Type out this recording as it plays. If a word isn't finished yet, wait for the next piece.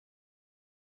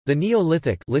The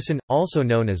Neolithic, listen, also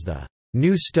known as the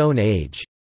New Stone Age,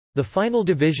 the final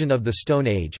division of the Stone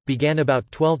Age, began about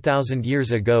 12,000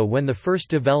 years ago when the first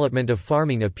development of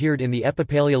farming appeared in the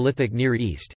Epipaleolithic Near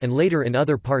East, and later in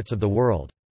other parts of the world.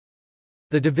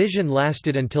 The division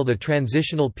lasted until the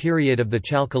transitional period of the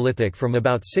Chalcolithic from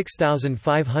about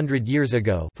 6,500 years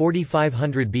ago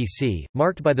 4500 BC,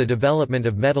 marked by the development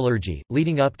of metallurgy,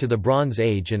 leading up to the Bronze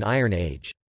Age and Iron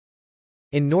Age.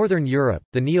 In northern Europe,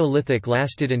 the Neolithic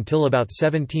lasted until about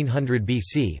 1700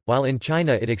 BC, while in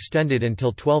China it extended until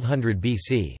 1200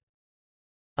 BC.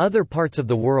 Other parts of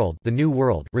the world, the New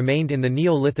World, remained in the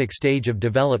Neolithic stage of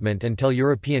development until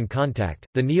European contact.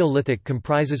 The Neolithic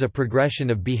comprises a progression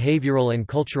of behavioral and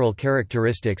cultural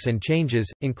characteristics and changes,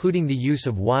 including the use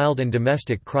of wild and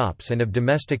domestic crops and of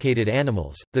domesticated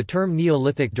animals. The term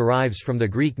Neolithic derives from the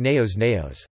Greek neos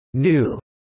neos, new,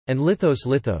 and lithos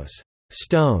lithos,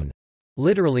 stone,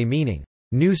 literally meaning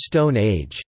new Stone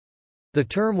Age. The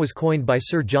term was coined by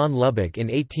Sir John Lubbock in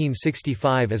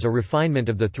 1865 as a refinement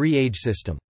of the three-age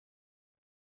system.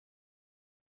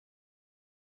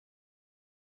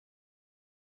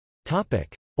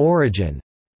 Origin.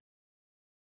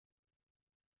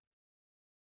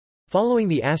 Following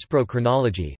the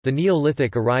Aspro-chronology, the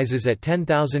Neolithic arises at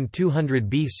 10,200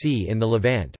 BC in the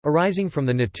Levant, arising from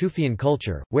the Natufian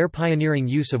culture, where pioneering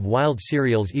use of wild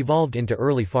cereals evolved into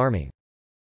early farming.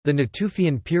 The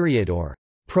Natufian period, or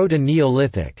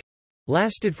Proto-Neolithic,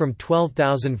 lasted from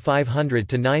 12,500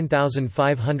 to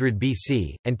 9,500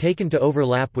 BC, and taken to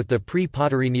overlap with the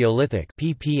Pre-Pottery Neolithic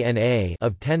 (PPNA)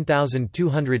 of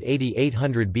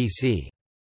 10,280–800 BC.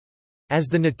 As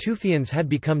the Natufians had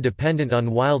become dependent on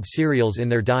wild cereals in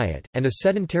their diet, and a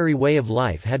sedentary way of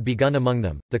life had begun among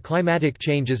them, the climatic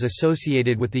changes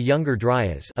associated with the Younger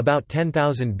Dryas about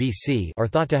 10,000 BC are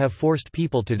thought to have forced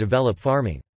people to develop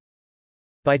farming.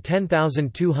 By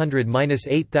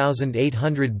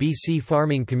 10,200–8,800 BC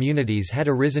farming communities had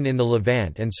arisen in the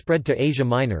Levant and spread to Asia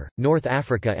Minor, North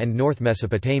Africa and North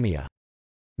Mesopotamia.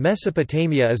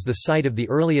 Mesopotamia is the site of the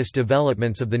earliest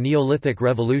developments of the Neolithic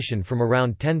Revolution from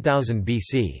around 10,000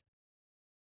 BC.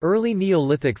 Early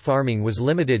Neolithic farming was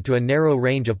limited to a narrow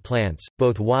range of plants,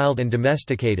 both wild and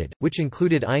domesticated, which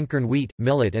included einkorn wheat,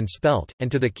 millet and spelt,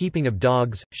 and to the keeping of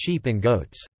dogs, sheep and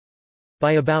goats.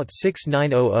 By about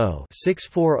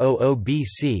 6900–6400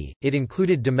 BC, it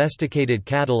included domesticated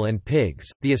cattle and pigs,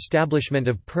 the establishment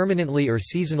of permanently or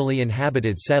seasonally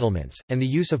inhabited settlements, and the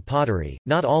use of pottery.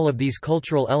 Not all of these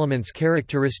cultural elements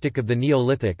characteristic of the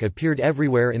Neolithic appeared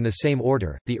everywhere in the same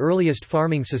order. The earliest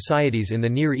farming societies in the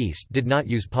Near East did not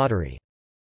use pottery.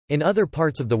 In other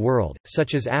parts of the world,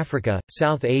 such as Africa,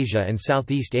 South Asia and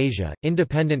Southeast Asia,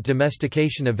 independent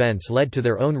domestication events led to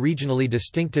their own regionally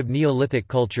distinctive Neolithic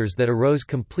cultures that arose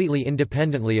completely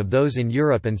independently of those in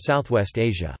Europe and Southwest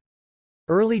Asia.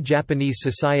 Early Japanese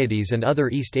societies and other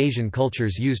East Asian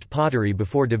cultures used pottery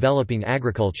before developing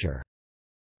agriculture.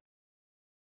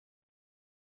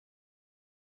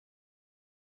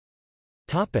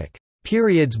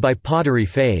 Periods by pottery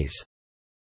phase.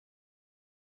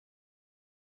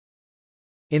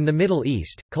 In the Middle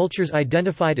East, cultures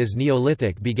identified as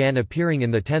Neolithic began appearing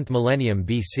in the 10th millennium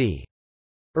BC.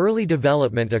 Early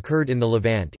development occurred in the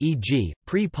Levant, e.g.,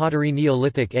 Pre-Pottery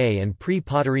Neolithic A and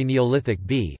Pre-Pottery Neolithic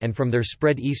B, and from there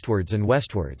spread eastwards and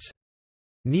westwards.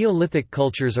 Neolithic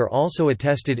cultures are also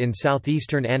attested in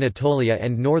southeastern Anatolia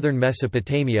and northern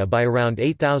Mesopotamia by around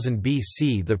 8000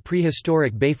 BC. The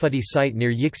prehistoric Beifuti site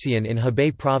near Yixian in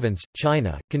Hebei Province,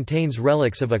 China, contains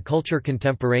relics of a culture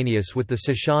contemporaneous with the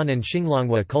Sichuan and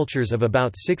Xinglonghua cultures of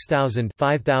about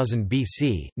 6000–5000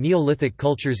 BC. Neolithic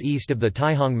cultures east of the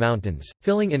Taihang Mountains,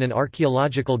 filling in an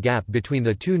archaeological gap between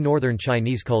the two northern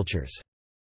Chinese cultures.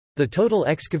 The total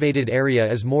excavated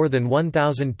area is more than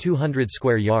 1,200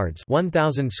 square yards,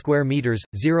 1,000 square meters,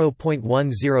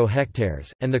 0.10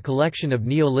 hectares, and the collection of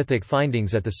Neolithic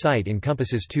findings at the site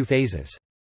encompasses two phases.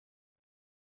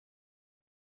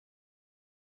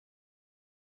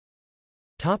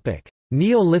 Topic: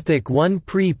 Neolithic I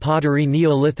Pre-Pottery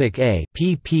Neolithic A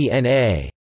 (PPNA).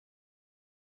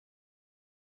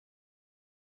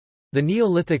 The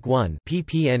Neolithic I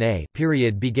 (PPNA)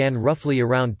 period began roughly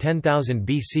around 10,000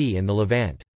 BC in the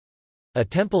Levant. A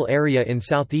temple area in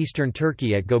southeastern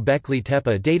Turkey at Göbekli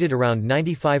Tepe dated around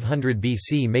 9500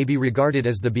 BC may be regarded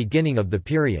as the beginning of the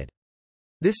period.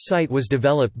 This site was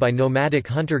developed by nomadic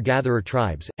hunter-gatherer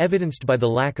tribes, evidenced by the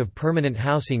lack of permanent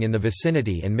housing in the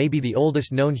vicinity, and may be the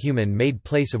oldest known human-made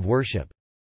place of worship.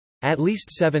 At least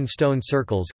 7 stone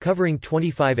circles, covering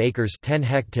 25 acres 10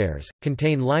 hectares,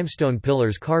 contain limestone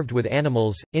pillars carved with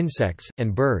animals, insects,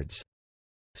 and birds.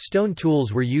 Stone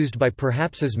tools were used by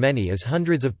perhaps as many as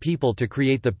hundreds of people to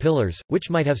create the pillars, which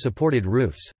might have supported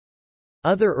roofs.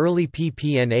 Other early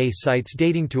PPNA sites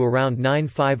dating to around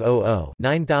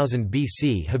 9500–9000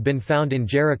 BC have been found in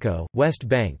Jericho, West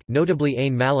Bank, notably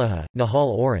Ain Malaha,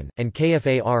 Nahal Oren, and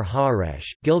Kfar Haaresh,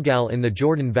 Gilgal in the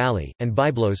Jordan Valley, and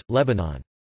Byblos, Lebanon.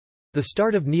 The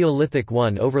start of Neolithic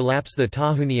I overlaps the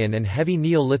Tahunian and Heavy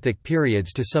Neolithic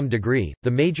periods to some degree.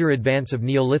 The major advance of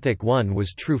Neolithic I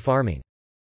was true farming.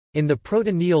 In the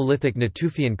Proto-Neolithic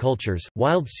Natufian cultures,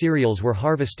 wild cereals were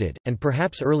harvested, and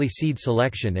perhaps early seed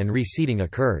selection and reseeding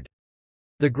occurred.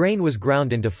 The grain was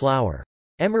ground into flour.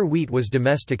 Emmer wheat was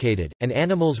domesticated, and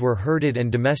animals were herded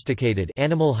and domesticated.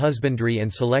 Animal husbandry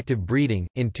and selective breeding.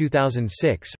 In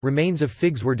 2006, remains of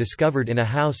figs were discovered in a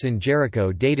house in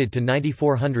Jericho dated to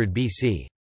 9400 BC.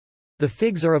 The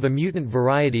figs are of a mutant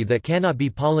variety that cannot be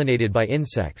pollinated by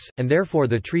insects, and therefore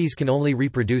the trees can only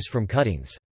reproduce from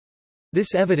cuttings.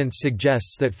 This evidence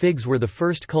suggests that figs were the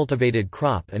first cultivated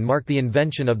crop and mark the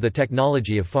invention of the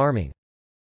technology of farming.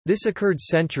 This occurred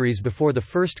centuries before the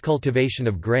first cultivation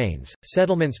of grains.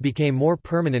 Settlements became more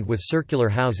permanent with circular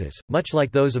houses, much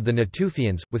like those of the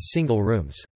Natufians, with single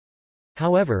rooms.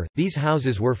 However, these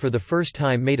houses were for the first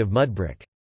time made of mud brick.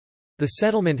 The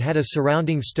settlement had a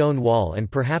surrounding stone wall and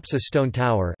perhaps a stone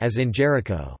tower, as in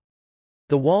Jericho.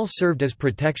 The wall served as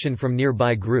protection from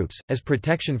nearby groups, as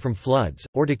protection from floods,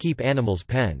 or to keep animals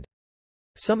penned.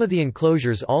 Some of the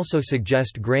enclosures also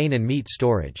suggest grain and meat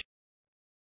storage.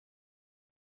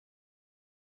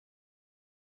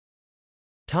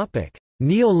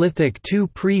 Neolithic II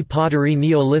Pre-Pottery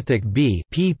Neolithic B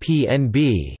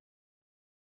 (PPNB).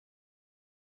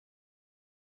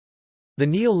 The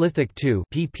Neolithic II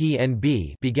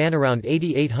 (PPNB) began around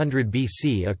 8800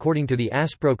 BC according to the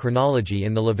Aspro chronology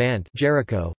in the Levant,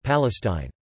 Jericho, Palestine.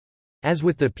 As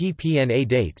with the PPNA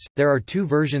dates, there are two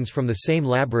versions from the same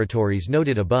laboratories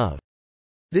noted above.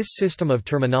 This system of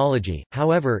terminology,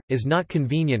 however, is not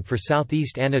convenient for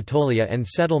southeast Anatolia and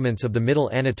settlements of the Middle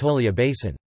Anatolia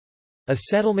Basin. A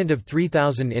settlement of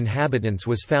 3,000 inhabitants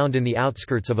was found in the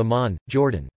outskirts of Amman,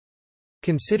 Jordan.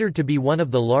 Considered to be one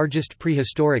of the largest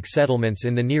prehistoric settlements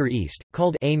in the Near East,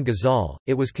 called Ain Ghazal,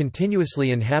 it was continuously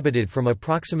inhabited from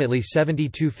approximately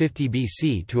 7250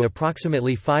 BC to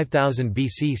approximately 5000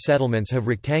 BC. Settlements have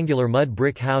rectangular mud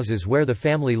brick houses where the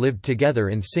family lived together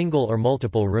in single or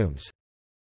multiple rooms.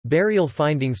 Burial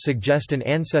findings suggest an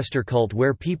ancestor cult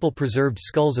where people preserved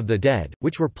skulls of the dead,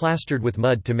 which were plastered with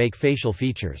mud to make facial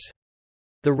features.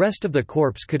 The rest of the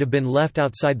corpse could have been left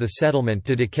outside the settlement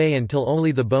to decay until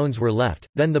only the bones were left,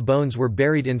 then the bones were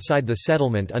buried inside the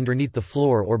settlement underneath the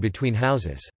floor or between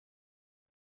houses.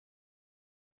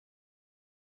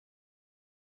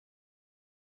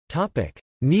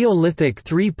 Neolithic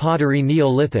III Pottery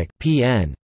Neolithic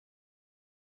 (PN).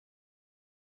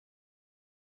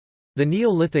 The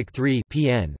Neolithic III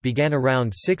 (PN) began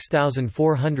around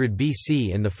 6400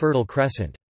 BC in the Fertile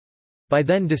Crescent. By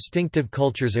then distinctive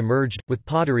cultures emerged, with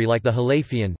pottery like the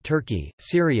Halafian Turkey,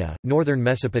 Syria, northern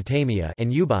Mesopotamia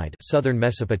and Ubaid southern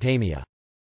Mesopotamia.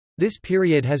 This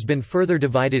period has been further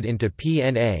divided into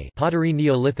PNA Pottery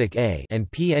Neolithic A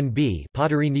and PNB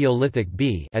Pottery Neolithic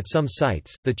B at some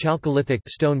sites. The Chalcolithic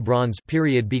Stone Bronze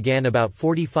period began about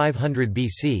 4500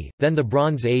 BC, then the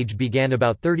Bronze Age began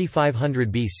about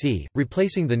 3500 BC,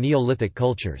 replacing the Neolithic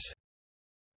cultures.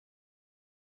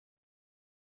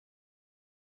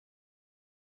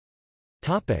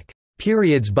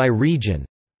 Periods by region.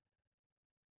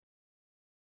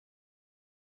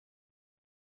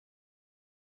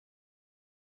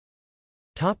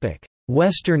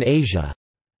 Western Asia.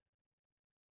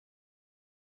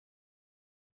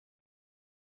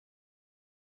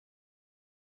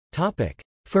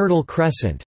 Fertile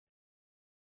Crescent.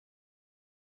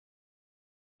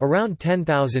 Around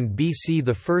 10,000 BC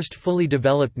the first fully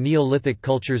developed Neolithic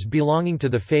cultures belonging to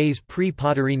the phase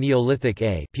Pre-Pottery Neolithic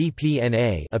A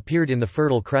 (PPNA) appeared in the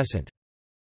Fertile Crescent.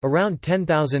 Around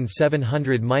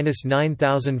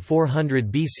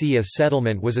 10,700–9,400 BC a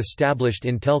settlement was established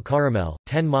in Tel Caramel,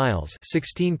 10 miles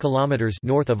 16 kilometers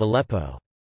north of Aleppo.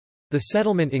 The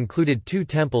settlement included two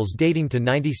temples dating to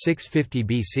 9650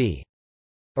 BC.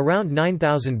 Around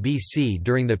 9000 BC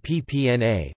during the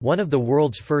PPNA, one of the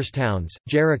world's first towns,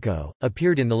 Jericho,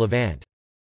 appeared in the Levant.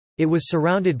 It was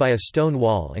surrounded by a stone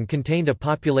wall and contained a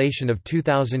population of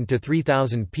 2,000 to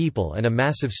 3,000 people and a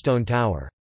massive stone tower.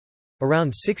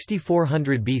 Around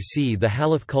 6400 BC the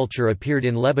Halaf culture appeared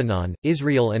in Lebanon,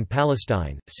 Israel and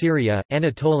Palestine, Syria,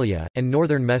 Anatolia, and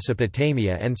northern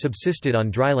Mesopotamia and subsisted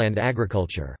on dryland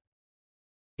agriculture.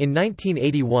 In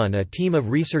 1981 a team of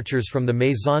researchers from the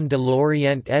Maison de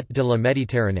l'Orient et de la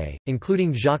Méditerranée,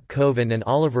 including Jacques Coven and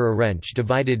Oliver Arench,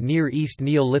 divided Near East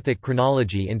Neolithic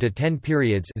chronology into 10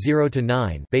 periods 0 to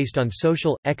 9 based on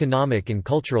social, economic and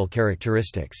cultural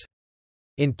characteristics.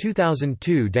 In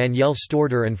 2002 Danielle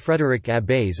Storder and Frédéric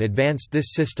Abbés advanced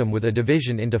this system with a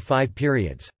division into 5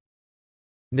 periods.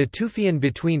 Natufian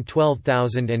between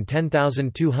 12,000 and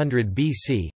 10,200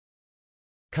 BC,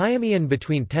 Kayamian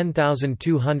between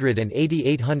 10,200 and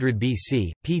 8,800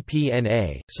 BC,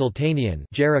 PPNA, Sultanian,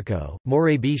 Jericho,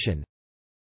 Mourabitian.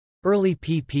 Early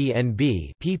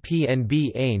PPNB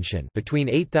Ancient between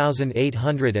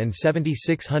 8,800 and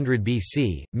 7,600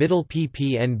 BC, Middle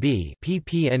PPNB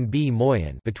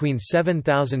Moyen between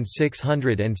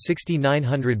 7,600 and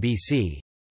 6,900 BC.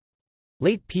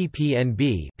 Late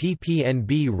PPNB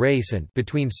Recent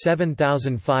between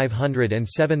 7,500 and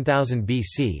 7,000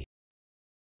 BC.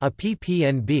 A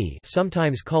PPNB,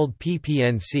 sometimes called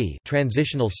PPNC,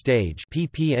 transitional stage,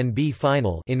 PPNB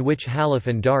final, in which halaf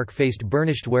and dark-faced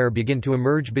burnished ware begin to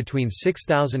emerge between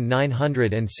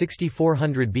 6,900 and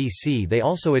 6,400 BC. They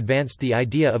also advanced the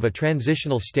idea of a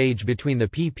transitional stage between the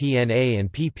PPNA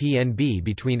and PPNB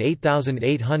between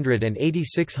 8,800 and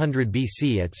 8,600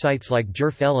 BC at sites like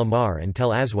Jerf el Amar and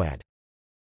Tel Aswad.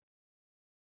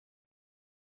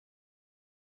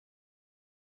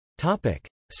 Topic: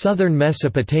 Southern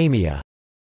Mesopotamia.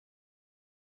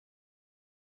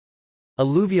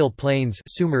 Alluvial plains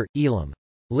Sumer, Elam.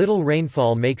 Little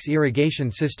rainfall makes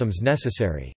irrigation systems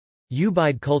necessary.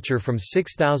 Ubaid culture from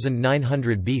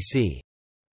 6,900 BC.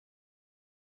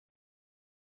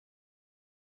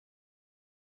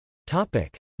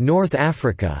 North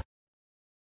Africa.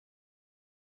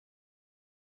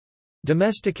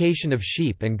 Domestication of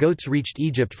sheep and goats reached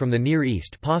Egypt from the Near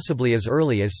East possibly as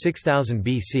early as 6000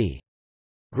 BC.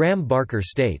 Graham Barker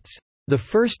states, "The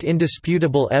first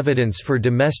indisputable evidence for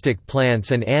domestic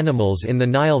plants and animals in the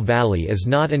Nile Valley is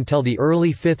not until the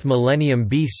early 5th millennium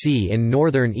BC in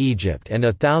northern Egypt and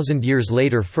 1,000 years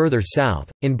later further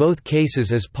south, in both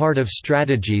cases as part of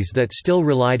strategies that still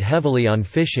relied heavily on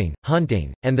fishing,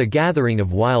 hunting, and the gathering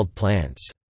of wild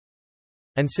plants."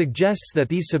 And suggests that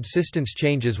these subsistence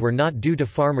changes were not due to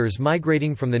farmers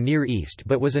migrating from the Near East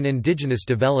but was an indigenous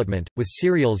development, with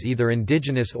cereals either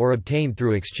indigenous or obtained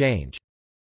through exchange.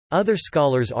 Other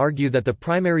scholars argue that the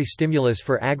primary stimulus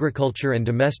for agriculture and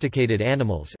domesticated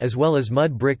animals as well as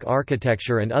mud brick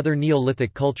architecture and other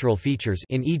Neolithic cultural features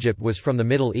in Egypt was from the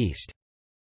Middle East.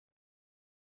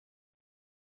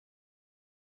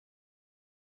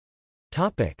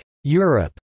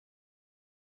 Europe.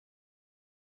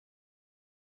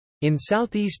 In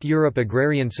Southeast Europe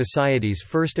agrarian societies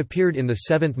first appeared in the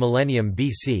 7th millennium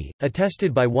BC,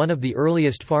 attested by one of the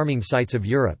earliest farming sites of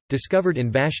Europe, discovered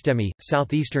in Vashtemi,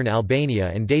 southeastern Albania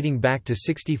and dating back to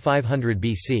 6500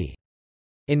 BC.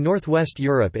 In northwest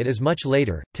Europe it is much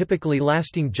later, typically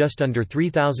lasting just under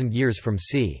 3,000 years from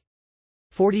c.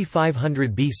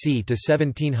 4500 BC to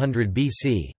 1700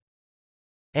 BC.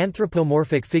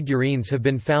 Anthropomorphic figurines have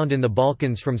been found in the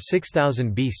Balkans from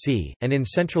 6000 BC, and in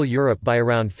Central Europe by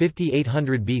around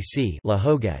 5800 BC. La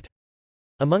Hoguette.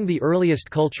 Among the earliest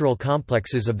cultural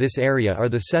complexes of this area are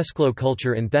the Sesklo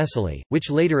culture in Thessaly, which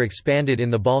later expanded in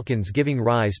the Balkans giving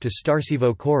rise to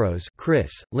Starcevo Koros,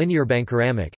 Kris, Linear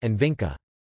Bankeramic, and Vinca.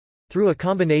 Through a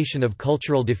combination of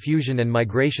cultural diffusion and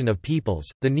migration of peoples,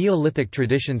 the Neolithic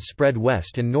traditions spread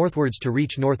west and northwards to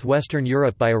reach northwestern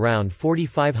Europe by around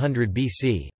 4500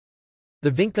 BC. The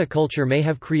Vinca culture may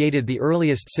have created the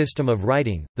earliest system of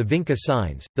writing, the Vinca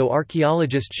signs, though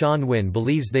archaeologist Sean Wynne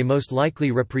believes they most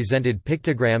likely represented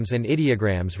pictograms and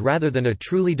ideograms rather than a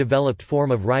truly developed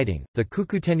form of writing. The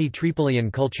Cucuteni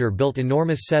Tripolian culture built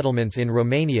enormous settlements in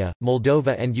Romania,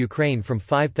 Moldova, and Ukraine from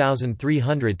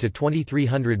 5300 to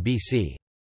 2300 BC.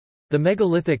 The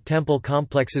megalithic temple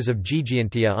complexes of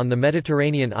Gigantia on the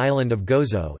Mediterranean island of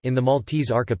Gozo in the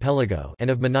Maltese archipelago and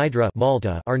of Menidra,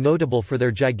 Malta are notable for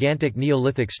their gigantic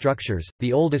Neolithic structures,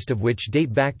 the oldest of which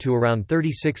date back to around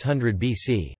 3600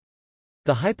 BC.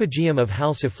 The Hypogeum of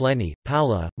Halsafleni,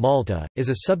 Paula, Malta, is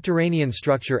a subterranean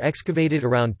structure excavated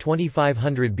around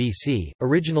 2500 BC.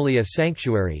 Originally a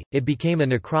sanctuary, it became a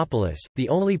necropolis, the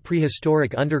only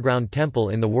prehistoric underground temple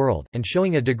in the world, and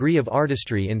showing a degree of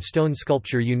artistry in stone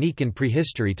sculpture unique in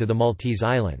prehistory to the Maltese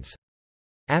Islands.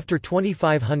 After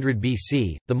 2500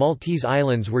 BC, the Maltese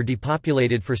Islands were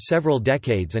depopulated for several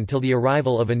decades until the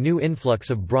arrival of a new influx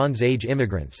of Bronze Age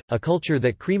immigrants, a culture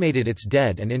that cremated its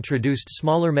dead and introduced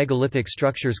smaller megalithic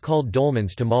structures called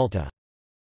dolmens to Malta.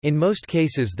 In most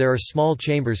cases there are small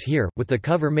chambers here, with the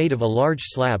cover made of a large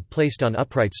slab placed on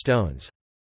upright stones.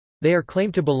 They are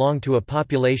claimed to belong to a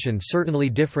population certainly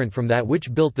different from that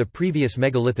which built the previous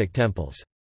megalithic temples.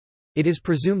 It is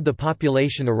presumed the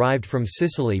population arrived from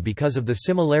Sicily because of the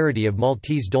similarity of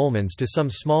Maltese dolmens to some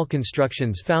small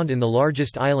constructions found in the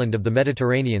largest island of the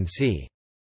Mediterranean Sea.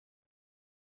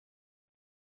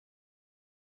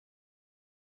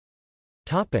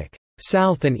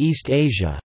 South and East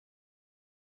Asia.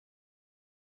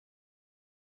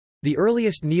 The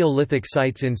earliest Neolithic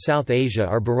sites in South Asia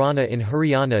are Barana in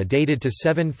Haryana dated to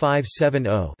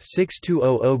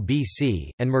 7570–6200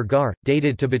 BC, and Murgar,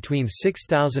 dated to between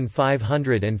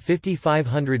 6500 and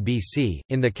 5500 BC,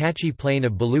 in the Kachi plain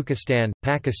of Baluchistan,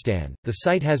 Pakistan. The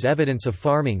site has evidence of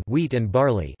farming wheat and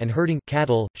barley and herding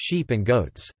cattle, sheep and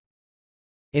goats.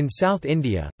 In South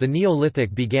India, the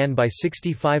Neolithic began by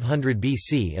 6500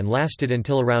 BC and lasted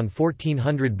until around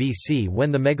 1400 BC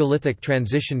when the megalithic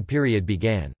transition period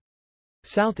began.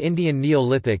 South Indian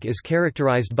Neolithic is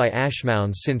characterized by ash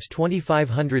mounds since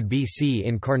 2500 BC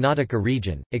in Karnataka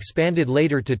region, expanded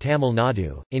later to Tamil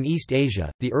Nadu. In East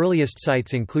Asia, the earliest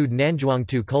sites include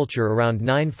Nanjuangtu culture around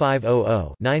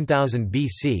 9500–9000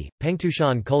 BC,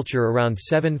 Pengtushan culture around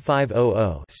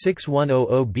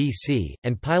 7500–6100 BC,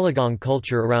 and Pilagong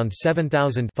culture around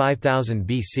 7000–5000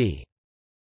 BC.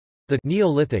 The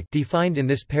Neolithic defined in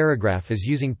this paragraph as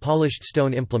using polished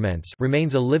stone implements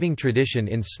remains a living tradition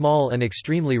in small and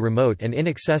extremely remote and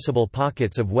inaccessible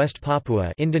pockets of West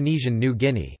Papua, Indonesian New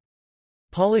Guinea.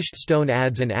 Polished stone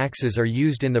adze and axes are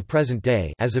used in the present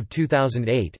day as of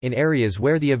 2008 in areas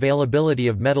where the availability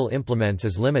of metal implements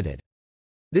is limited.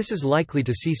 This is likely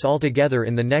to cease altogether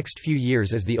in the next few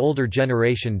years as the older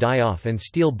generation die off and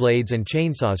steel blades and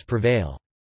chainsaws prevail.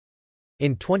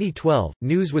 In 2012,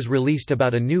 news was released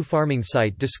about a new farming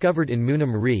site discovered in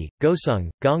Munam-ri,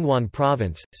 Gosung, Gangwon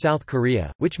Province, South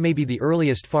Korea, which may be the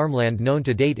earliest farmland known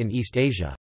to date in East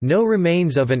Asia. No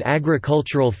remains of an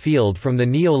agricultural field from the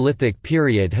Neolithic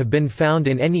period have been found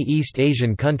in any East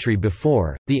Asian country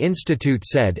before, the institute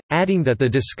said, adding that the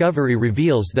discovery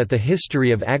reveals that the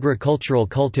history of agricultural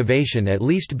cultivation at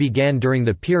least began during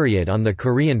the period on the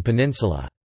Korean peninsula.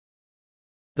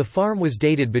 The farm was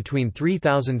dated between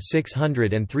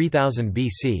 3600 and 3000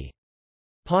 BC.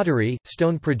 Pottery,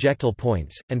 stone projectile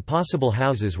points, and possible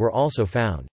houses were also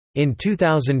found. In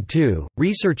 2002,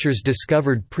 researchers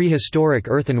discovered prehistoric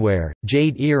earthenware,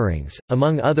 jade earrings,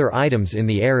 among other items in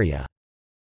the area.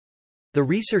 The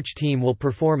research team will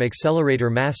perform accelerator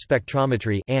mass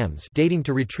spectrometry (AMS) dating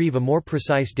to retrieve a more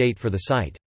precise date for the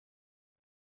site.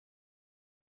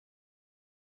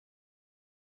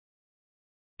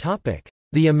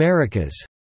 The Americas.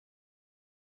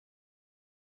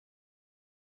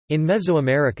 In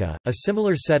Mesoamerica, a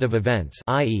similar set of events,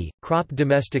 i.e., crop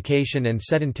domestication and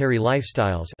sedentary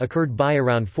lifestyles, occurred by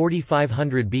around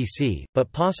 4500 BC, but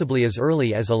possibly as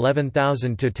early as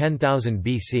 11,000 to 10,000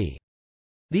 BC.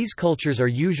 These cultures are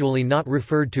usually not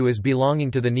referred to as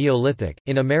belonging to the Neolithic.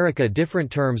 In America,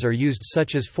 different terms are used,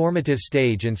 such as formative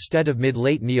stage instead of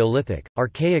mid-late Neolithic,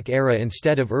 Archaic era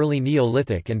instead of early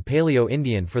Neolithic, and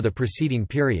Paleo-Indian for the preceding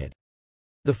period.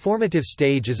 The formative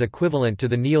stage is equivalent to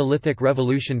the Neolithic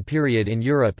Revolution period in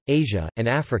Europe, Asia, and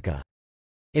Africa.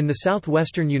 In the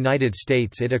southwestern United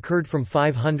States it occurred from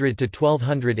 500 to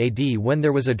 1200 AD when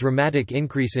there was a dramatic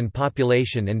increase in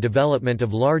population and development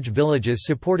of large villages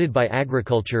supported by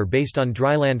agriculture based on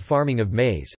dryland farming of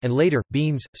maize, and later,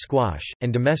 beans, squash,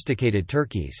 and domesticated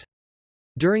turkeys.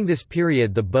 During this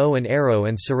period the bow and arrow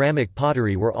and ceramic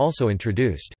pottery were also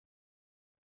introduced.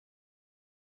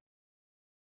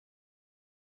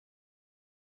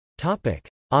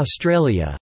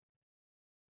 Australia.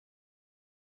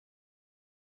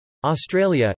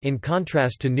 Australia, in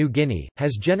contrast to New Guinea,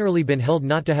 has generally been held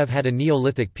not to have had a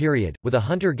Neolithic period, with a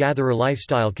hunter-gatherer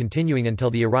lifestyle continuing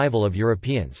until the arrival of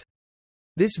Europeans.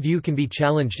 This view can be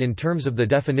challenged in terms of the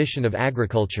definition of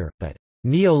agriculture, but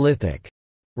Neolithic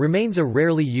remains a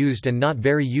rarely used and not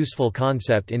very useful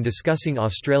concept in discussing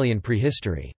Australian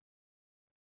prehistory.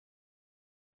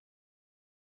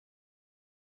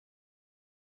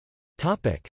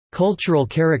 Cultural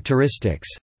characteristics.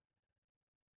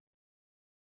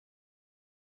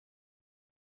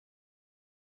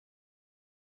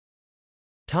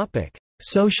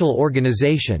 Social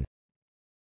organization.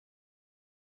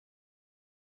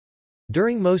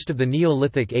 During most of the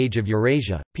Neolithic age of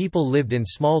Eurasia, people lived in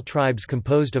small tribes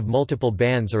composed of multiple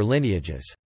bands or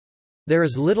lineages. There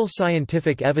is little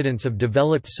scientific evidence of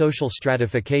developed social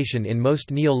stratification in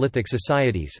most Neolithic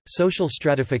societies. Social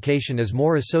stratification is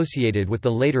more associated with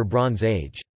the later Bronze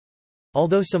Age.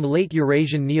 Although some late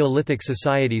Eurasian Neolithic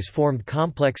societies formed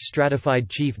complex stratified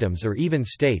chiefdoms or even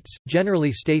states,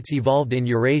 generally states evolved in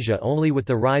Eurasia only with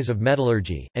the rise of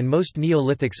metallurgy, and most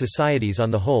Neolithic societies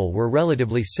on the whole were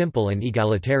relatively simple and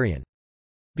egalitarian.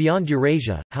 Beyond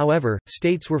Eurasia, however,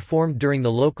 states were formed during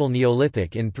the local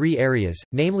Neolithic in three areas,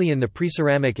 namely in the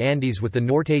Preceramic Andes with the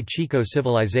Norte Chico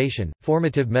civilization,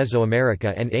 formative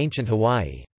Mesoamerica and ancient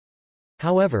Hawaii.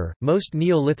 However, most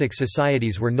Neolithic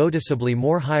societies were noticeably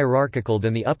more hierarchical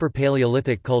than the Upper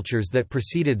Paleolithic cultures that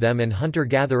preceded them and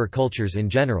hunter-gatherer cultures in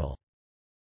general.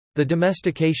 The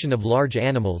domestication of large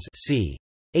animals c.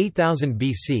 8000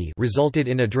 BC resulted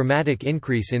in a dramatic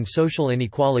increase in social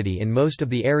inequality in most of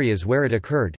the areas where it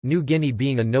occurred, New Guinea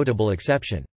being a notable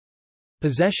exception.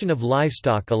 Possession of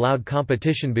livestock allowed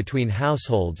competition between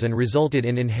households and resulted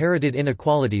in inherited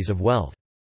inequalities of wealth.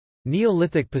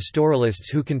 Neolithic pastoralists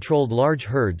who controlled large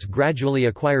herds gradually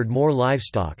acquired more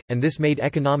livestock, and this made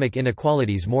economic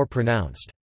inequalities more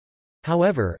pronounced.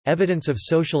 However, evidence of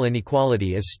social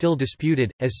inequality is still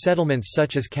disputed, as settlements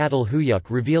such as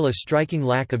Catalhuyuk reveal a striking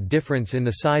lack of difference in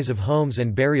the size of homes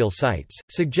and burial sites,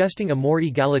 suggesting a more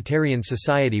egalitarian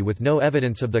society with no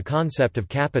evidence of the concept of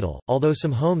capital, although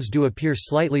some homes do appear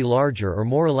slightly larger or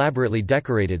more elaborately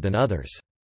decorated than others.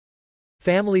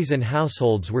 Families and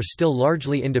households were still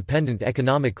largely independent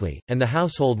economically, and the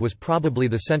household was probably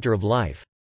the center of life.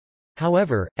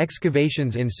 However,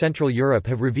 excavations in Central Europe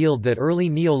have revealed that early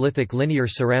Neolithic linear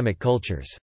ceramic cultures,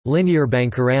 linear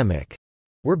bankeramic,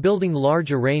 were building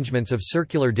large arrangements of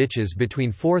circular ditches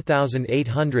between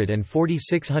 4800 and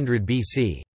 4600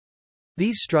 BC.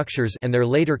 These structures and their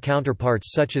later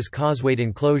counterparts such as causewayed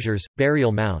enclosures,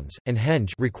 burial mounds, and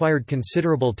henge required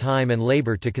considerable time and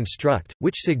labor to construct,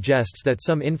 which suggests that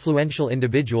some influential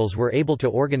individuals were able to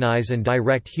organize and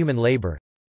direct human labor,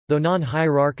 though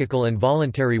non-hierarchical and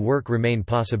voluntary work remain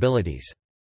possibilities.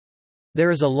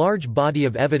 There is a large body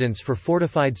of evidence for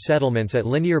fortified settlements at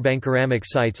linear bankeramic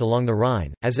sites along the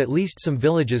Rhine, as at least some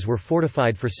villages were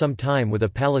fortified for some time with a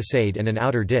palisade and an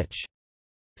outer ditch.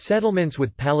 Settlements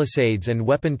with palisades and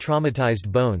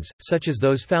weapon-traumatized bones, such as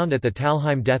those found at the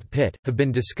Talheim death pit, have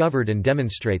been discovered and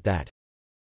demonstrate that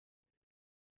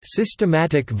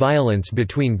systematic violence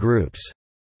between groups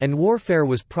and warfare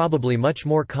was probably much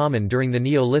more common during the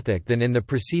Neolithic than in the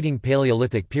preceding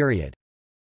Paleolithic period.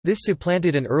 This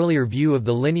supplanted an earlier view of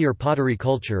the linear pottery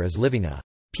culture as living a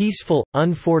peaceful,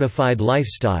 unfortified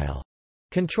lifestyle.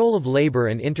 Control of labor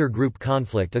and inter-group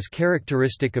conflict is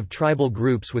characteristic of tribal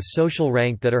groups with social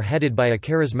rank that are headed by a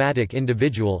charismatic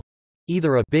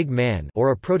individual—either a big man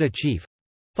or a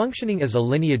proto-chief—functioning as a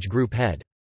lineage group head.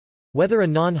 Whether a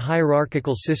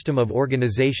non-hierarchical system of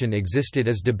organization existed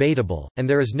is debatable, and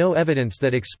there is no evidence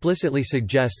that explicitly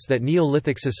suggests that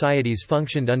Neolithic societies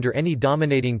functioned under any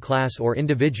dominating class or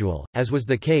individual, as was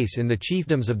the case in the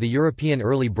chiefdoms of the European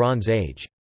Early Bronze Age.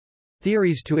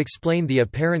 Theories to explain the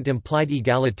apparent implied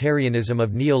egalitarianism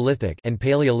of Neolithic and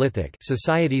Paleolithic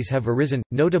societies have arisen,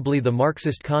 notably the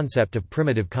Marxist concept of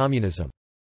primitive communism.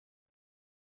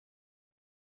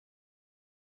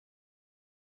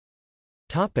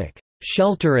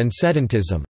 Shelter and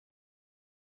sedentism.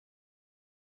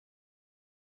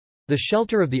 The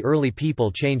shelter of the early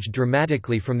people changed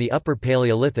dramatically from the Upper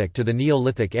Paleolithic to the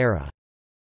Neolithic era.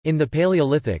 In the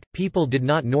Paleolithic, people did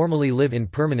not normally live in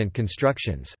permanent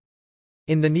constructions.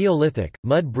 In the Neolithic,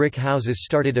 mud brick houses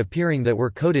started appearing that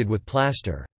were coated with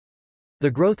plaster.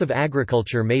 The growth of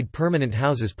agriculture made permanent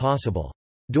houses possible.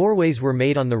 Doorways were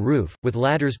made on the roof, with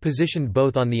ladders positioned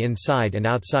both on the inside and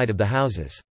outside of the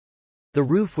houses. The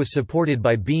roof was supported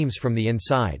by beams from the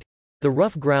inside. The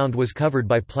rough ground was covered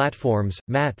by platforms,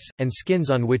 mats, and skins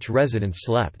on which residents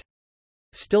slept.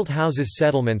 Stilt houses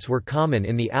settlements were common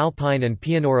in the Alpine and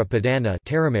Pianura Padana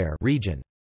region.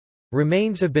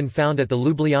 Remains have been found at the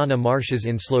Ljubljana marshes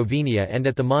in Slovenia and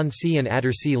at the Mondsee and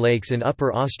Attersee lakes in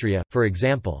Upper Austria, for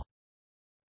example.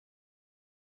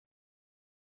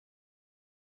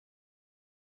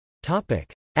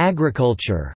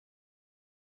 Agriculture.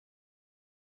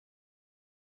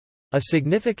 A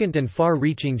significant and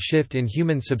far-reaching shift in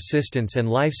human subsistence and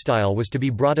lifestyle was to be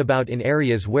brought about in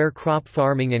areas where crop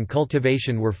farming and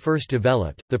cultivation were first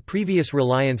developed. The previous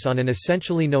reliance on an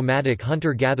essentially nomadic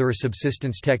hunter-gatherer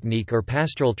subsistence technique or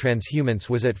pastoral transhumance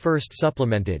was at first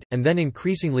supplemented, and then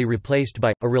increasingly replaced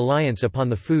by, a reliance upon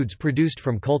the foods produced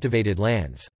from cultivated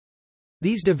lands.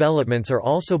 These developments are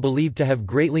also believed to have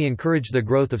greatly encouraged the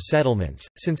growth of settlements,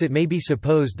 since it may be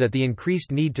supposed that the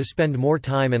increased need to spend more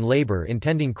time and labor in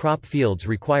tending crop fields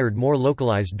required more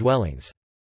localized dwellings.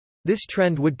 This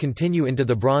trend would continue into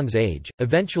the Bronze Age,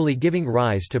 eventually giving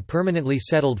rise to permanently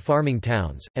settled farming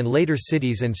towns, and later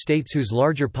cities and states whose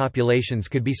larger populations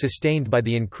could be sustained by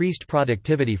the increased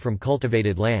productivity from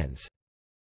cultivated lands.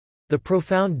 The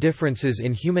profound differences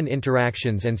in human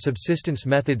interactions and subsistence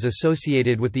methods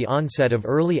associated with the onset of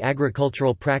early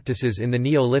agricultural practices in the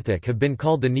Neolithic have been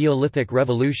called the Neolithic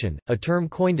Revolution, a term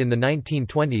coined in the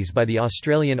 1920s by the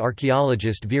Australian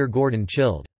archaeologist Vere Gordon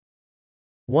Childe.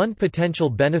 One potential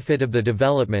benefit of the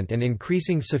development and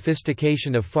increasing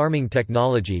sophistication of farming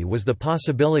technology was the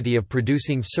possibility of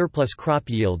producing surplus crop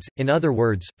yields, in other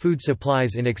words, food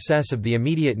supplies in excess of the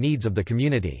immediate needs of the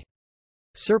community.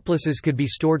 Surpluses could be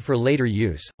stored for later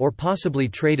use, or possibly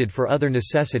traded for other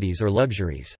necessities or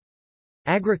luxuries.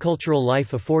 Agricultural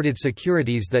life afforded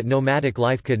securities that nomadic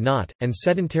life could not, and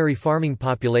sedentary farming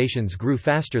populations grew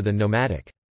faster than nomadic.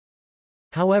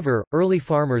 However, early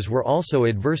farmers were also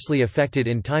adversely affected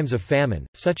in times of famine,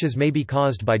 such as may be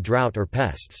caused by drought or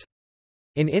pests.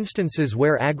 In instances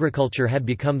where agriculture had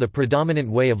become the predominant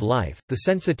way of life, the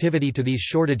sensitivity to these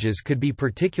shortages could be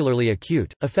particularly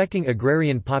acute, affecting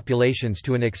agrarian populations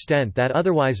to an extent that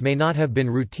otherwise may not have been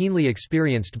routinely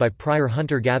experienced by prior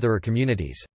hunter-gatherer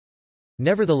communities.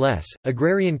 Nevertheless,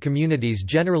 agrarian communities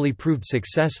generally proved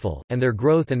successful, and their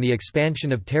growth and the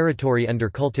expansion of territory under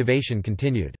cultivation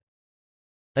continued.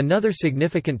 Another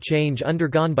significant change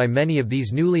undergone by many of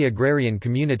these newly agrarian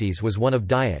communities was one of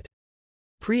diet.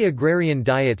 Pre-agrarian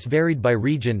diets varied by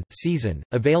region, season,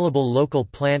 available local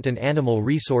plant and animal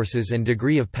resources and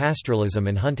degree of pastoralism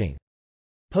and hunting.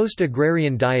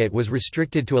 Post-agrarian diet was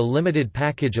restricted to a limited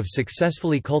package of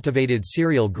successfully cultivated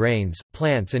cereal grains,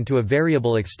 plants and to a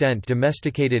variable extent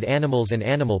domesticated animals and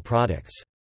animal products.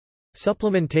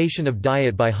 Supplementation of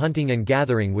diet by hunting and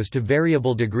gathering was to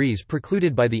variable degrees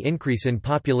precluded by the increase in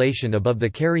population above the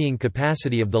carrying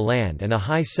capacity of the land and a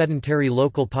high sedentary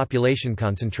local population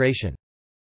concentration.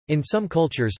 In some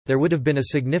cultures, there would have been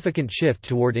a significant shift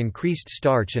toward increased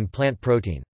starch and plant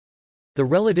protein. The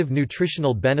relative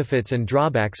nutritional benefits and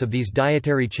drawbacks of these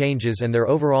dietary changes and their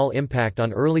overall impact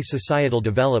on early societal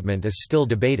development is still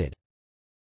debated.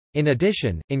 In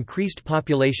addition, increased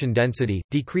population density,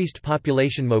 decreased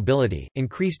population mobility,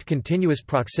 increased continuous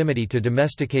proximity to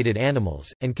domesticated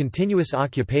animals, and continuous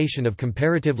occupation of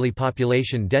comparatively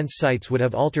population-dense sites would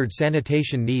have altered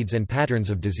sanitation needs and patterns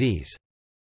of disease.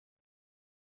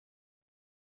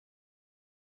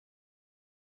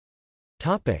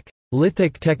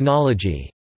 Lithic technology.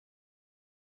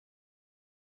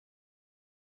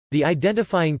 The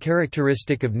identifying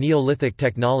characteristic of Neolithic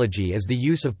technology is the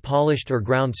use of polished or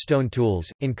ground stone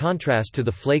tools, in contrast to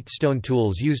the flaked stone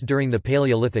tools used during the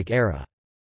Paleolithic era.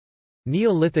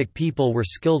 Neolithic people were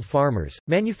skilled farmers,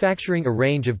 manufacturing a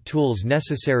range of tools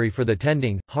necessary for the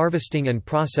tending, harvesting and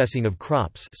processing of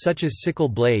crops such as sickle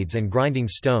blades and grinding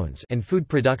stones and food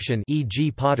production,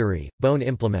 e.g. pottery, bone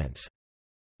implements.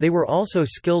 They were also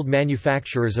skilled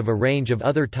manufacturers of a range of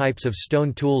other types of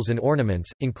stone tools and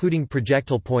ornaments, including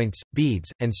projectile points,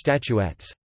 beads, and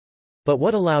statuettes. But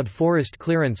what allowed forest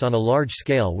clearance on a large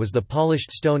scale was the polished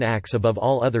stone axe above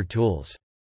all other tools.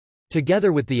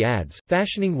 Together with the adze,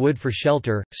 fashioning wood for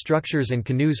shelter, structures and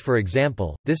canoes for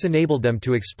example, this enabled them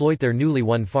to exploit their newly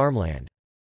won farmland.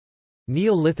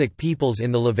 Neolithic peoples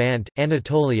in the Levant,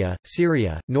 Anatolia,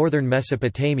 Syria, northern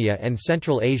Mesopotamia and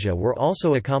Central Asia were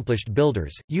also accomplished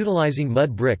builders, utilizing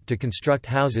mud brick to construct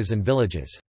houses and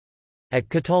villages. At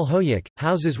Catalhoyuk,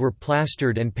 houses were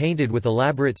plastered and painted with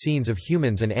elaborate scenes of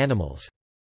humans and animals.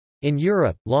 In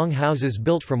Europe, long houses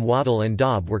built from wattle and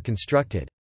daub were constructed.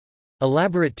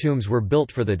 Elaborate tombs were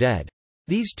built for the dead.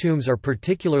 These tombs are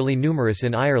particularly numerous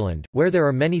in Ireland, where there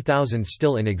are many thousands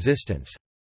still in existence.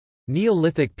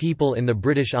 Neolithic people in the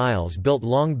British Isles built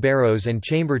long barrows and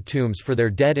chambered tombs for their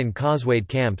dead and causewayed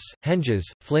camps, henges,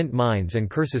 flint mines and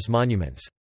cursus monuments.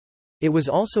 It was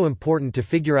also important to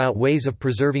figure out ways of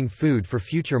preserving food for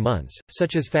future months,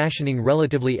 such as fashioning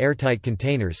relatively airtight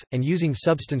containers, and using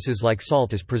substances like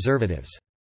salt as preservatives.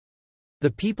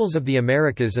 The peoples of the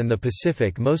Americas and the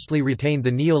Pacific mostly retained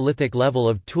the Neolithic level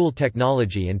of tool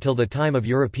technology until the time of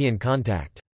European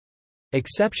contact.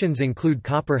 Exceptions include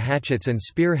copper hatchets and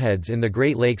spearheads in the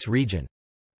Great Lakes region.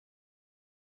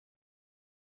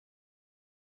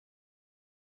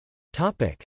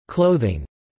 Clothing.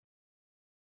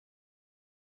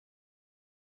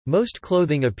 Most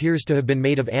clothing appears to have been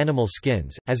made of animal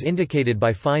skins, as indicated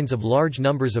by finds of large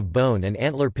numbers of bone and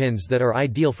antler pins that are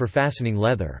ideal for fastening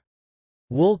leather.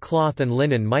 Wool cloth and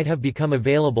linen might have become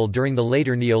available during the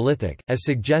later Neolithic, as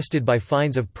suggested by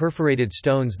finds of perforated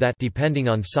stones that, depending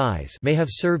on size, may have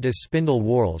served as spindle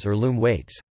whorls or loom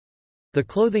weights. The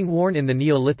clothing worn in the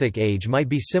Neolithic age might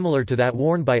be similar to that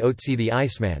worn by Otzi the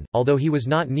Iceman, although he was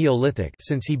not Neolithic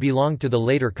since he belonged to the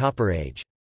later Copper Age.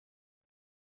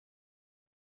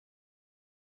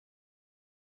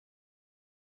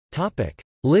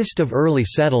 List of early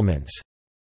settlements.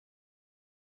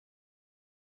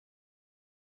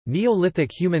 Neolithic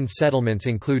human settlements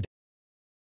include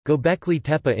Göbekli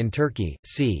Tepe in Turkey,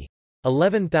 c.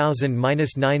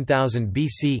 11,000–9000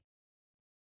 BC.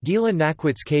 Gila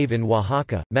Naquitz Cave in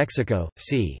Oaxaca, Mexico,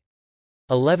 c.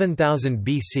 11,000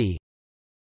 BC.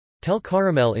 Tel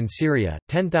Caramel in Syria,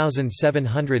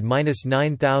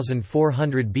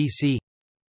 10,700–9,400 BC.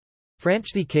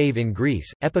 Franchthi Cave in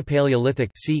Greece,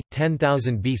 Epipaleolithic c.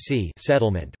 10,000 BC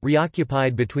settlement,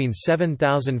 reoccupied between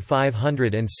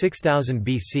 7,500 and 6,000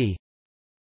 BC.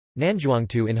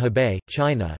 Nanzhuangtu in Hebei,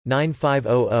 China,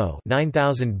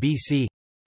 9500–9000 BC.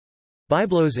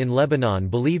 Byblos in Lebanon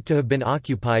believed to have been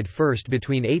occupied first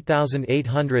between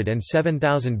 8,800 and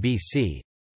 7,000 BC.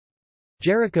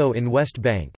 Jericho in West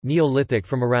Bank, Neolithic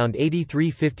from around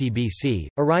 8350 BC,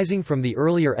 arising from the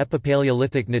earlier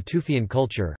Epipaleolithic Natufian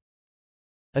culture.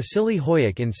 Asili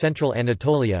Hoyuk in central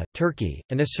Anatolia, Turkey,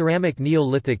 an Aceramic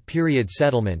Neolithic period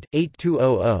settlement,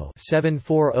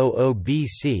 8200–7400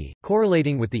 BC,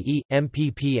 correlating with the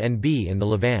PPNB in the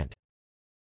Levant.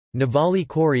 Navali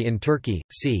Kori in Turkey,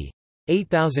 c.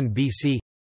 8000 BC.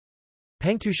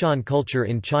 Pangtushan culture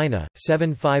in China,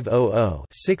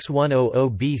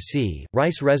 7500–6100 BC.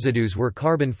 Rice residues were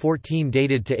carbon-14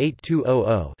 dated to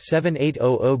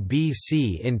 8200–7800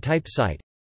 BC in type site.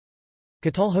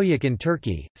 Çatalhöyük in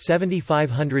Turkey,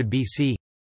 7500 BC.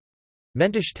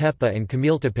 Mentish Tepe and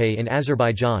Kamiltepe in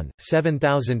Azerbaijan,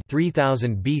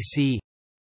 7000–3000 BC.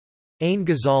 Ain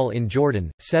Ghazal in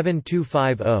Jordan,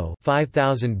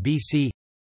 7250–5000 BC.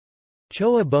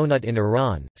 Choa Bonut in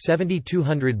Iran,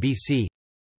 7200 BC.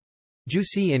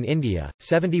 Jusi in India,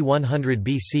 7100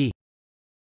 BC.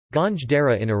 Ganj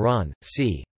Dara in Iran,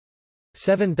 c.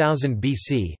 7000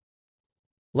 BC.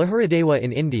 Lahuradewa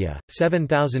in India,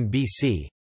 7000 BC.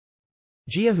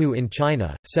 Jiahu in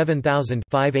China,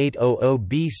 7000–5800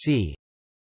 BC.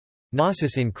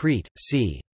 Knossos in Crete,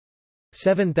 c.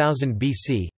 7000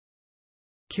 BC.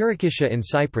 Kirakisha in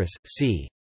Cyprus, c.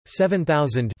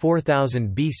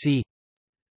 7000–4000 BC.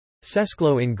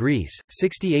 Sesklo in Greece,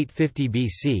 6850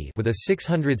 BC with a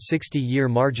 660-year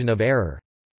margin of error.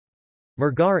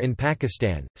 Murgar in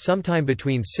Pakistan, sometime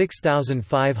between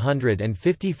 6500 and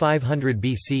 5500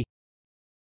 BC.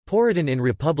 Porodin in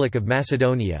Republic of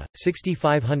Macedonia,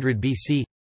 6500 BC.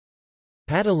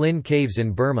 Patalin Caves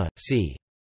in Burma, c.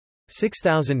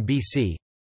 6000 BC.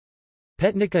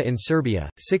 Petnica in Serbia,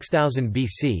 6000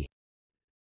 BC.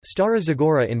 Stara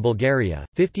Zagora in Bulgaria,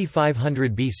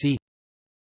 5500 BC.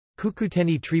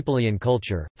 Kukuteni Tripolian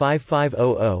culture,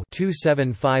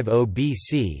 5500–2750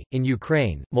 BC, in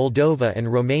Ukraine, Moldova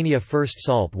and Romania. First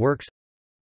salt works.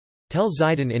 Tel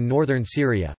Zidon in northern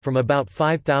Syria, from about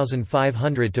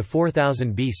 5500 to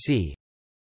 4000 BC.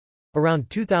 Around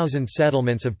 2000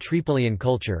 settlements of Tripolian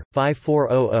culture,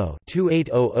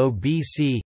 5400–2800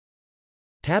 BC.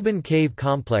 Taban Cave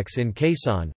Complex in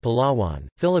Quezon, Palawan,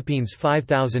 Philippines,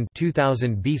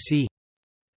 5000–2000 BC.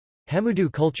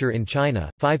 Hemudu culture in China,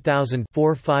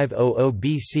 5000–4500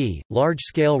 BC,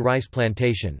 large-scale rice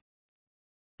plantation.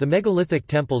 The megalithic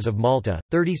temples of Malta,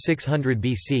 3600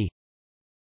 BC.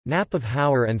 Nap of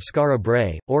Howard and Skara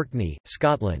Brae, Orkney,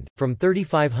 Scotland, from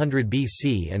 3500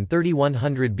 BC and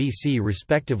 3100 BC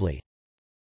respectively.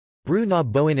 Brú na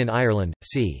Boin in Ireland,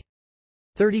 c.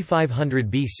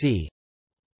 3500 BC.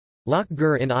 Loch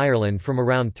Gur in Ireland from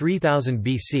around 3000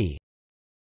 BC.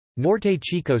 Norte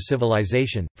Chico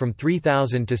civilization, from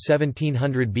 3000 to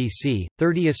 1700 BC,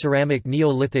 30 ceramic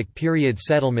Neolithic period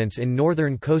settlements in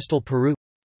northern coastal Peru.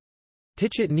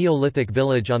 Tichet Neolithic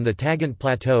village on the Tagant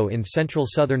Plateau in central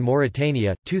southern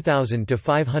Mauritania, 2000 to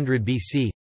 500 BC.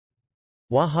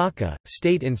 Oaxaca,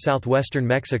 state in southwestern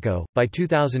Mexico, by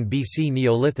 2000 BC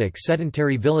Neolithic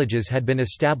sedentary villages had been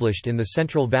established in the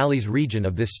Central Valleys region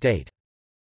of this state.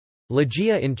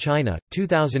 Ligia in China,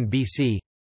 2000 BC.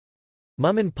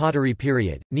 Mumun pottery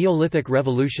period, Neolithic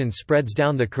revolution spreads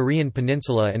down the Korean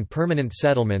peninsula and permanent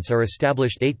settlements are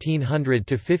established 1800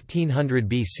 to 1500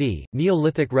 BC.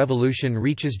 Neolithic revolution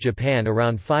reaches Japan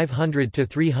around 500 to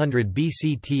 300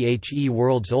 BC. The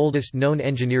world's oldest known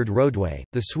engineered roadway,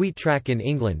 the Sweet Track in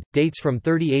England, dates from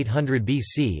 3800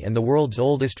 BC and the world's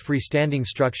oldest freestanding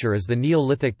structure is the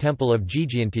Neolithic Temple of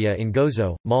Gigantia in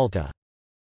Gozo, Malta.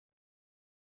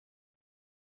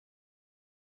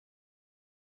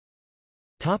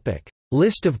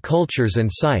 List of cultures and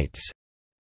sites.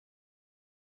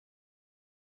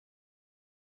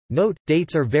 Note,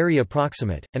 dates are very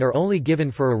approximate, and are only given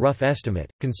for a rough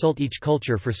estimate. Consult each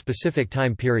culture for specific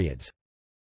time periods.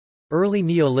 Early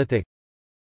Neolithic.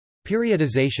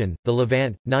 Periodization: the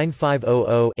Levant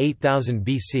 9500–8000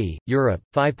 BC, Europe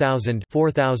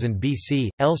 5000–4000 BC,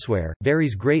 elsewhere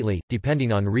varies greatly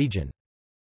depending on region.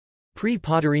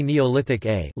 Pre-Pottery Neolithic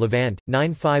A, Levant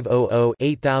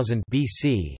 9500–8000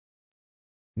 BC.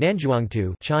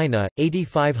 Nanzhuangtu, China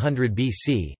 8500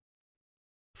 BC.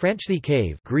 Franchthi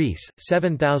Cave, Greece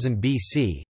 7000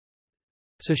 BC.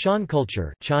 Sishan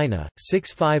culture, China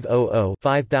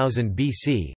 6500–5000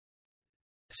 BC.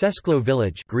 Sesklo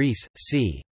village, Greece,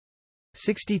 c.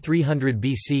 6300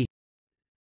 BC.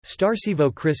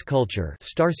 Starcevo Kris culture,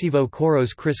 Starcevo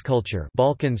Koros Kris culture,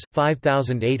 Balkans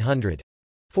 5800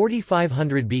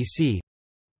 4500 BC.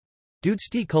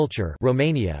 Dudsti culture,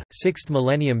 Romania, 6th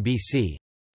millennium BC.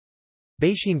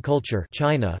 Beijing culture,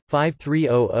 China,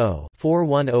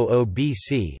 5300–4100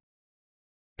 BC.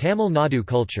 Tamil Nadu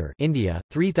culture, India,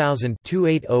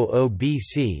 3000–2800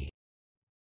 BC.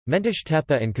 Mentish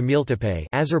Tepe and Kamiltepe,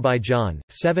 Azerbaijan,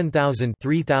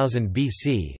 7000–3000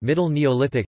 BC, Middle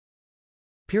Neolithic.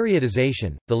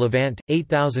 Periodization: the Levant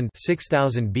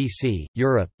 8000–6000 BC,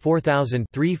 Europe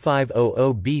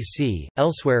 4000–3500 BC,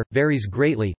 elsewhere varies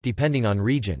greatly depending on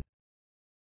region.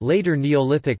 Later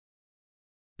Neolithic.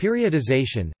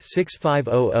 Periodization: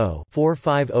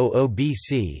 6500–4500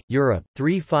 BC, Europe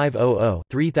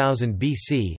 3500–3000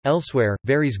 BC, elsewhere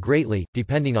varies greatly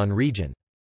depending on region.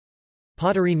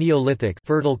 Pottery Neolithic,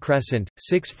 Fertile Crescent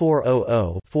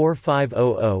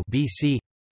 6400–4500 BC.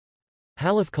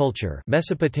 Halaf culture,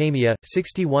 Mesopotamia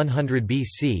 6100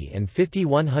 BC and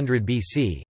 5100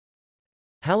 BC.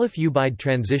 Halaf Ubaid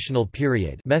transitional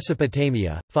period,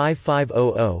 Mesopotamia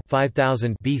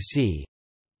 5500–5000 BC.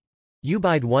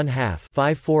 Ubaid 1/2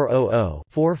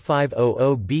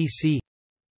 5400–4500 BC.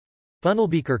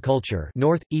 Funnelbeaker culture,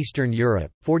 North Eastern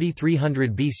Europe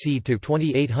 4300 BC to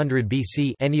 2800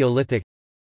 BC, Neolithic.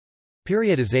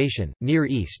 Periodization: Near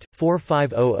East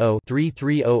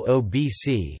 4500–3300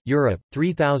 BC, Europe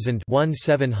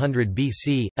 3000–1700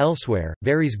 BC, elsewhere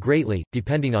varies greatly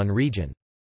depending on region.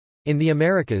 In the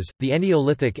Americas, the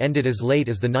Neolithic ended as late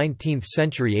as the 19th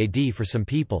century AD for some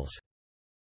peoples.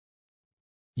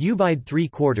 Ubaid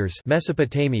 3/4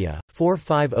 Mesopotamia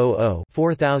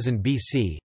 4500–4000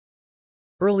 BC.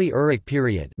 Early Uruk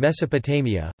period,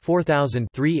 Mesopotamia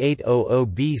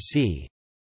 4000–3800 BC.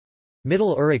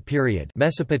 Middle Uruk period,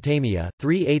 Mesopotamia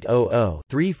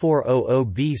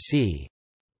 3800–3400 BC.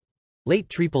 Late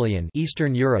Tripolian,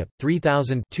 Eastern Europe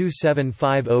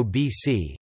 3000–2750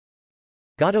 BC.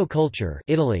 Gado culture,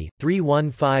 Italy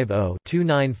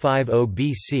 3150–2950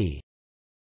 BC.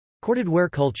 Corded ware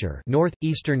culture, North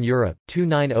Eastern Europe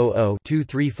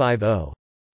 2900–2350.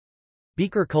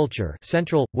 Beaker culture,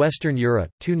 Central Western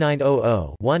Europe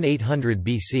 2900–1800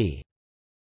 BC.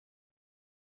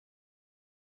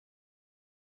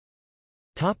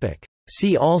 Topic: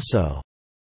 See also.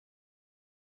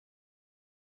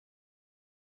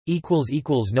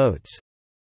 Notes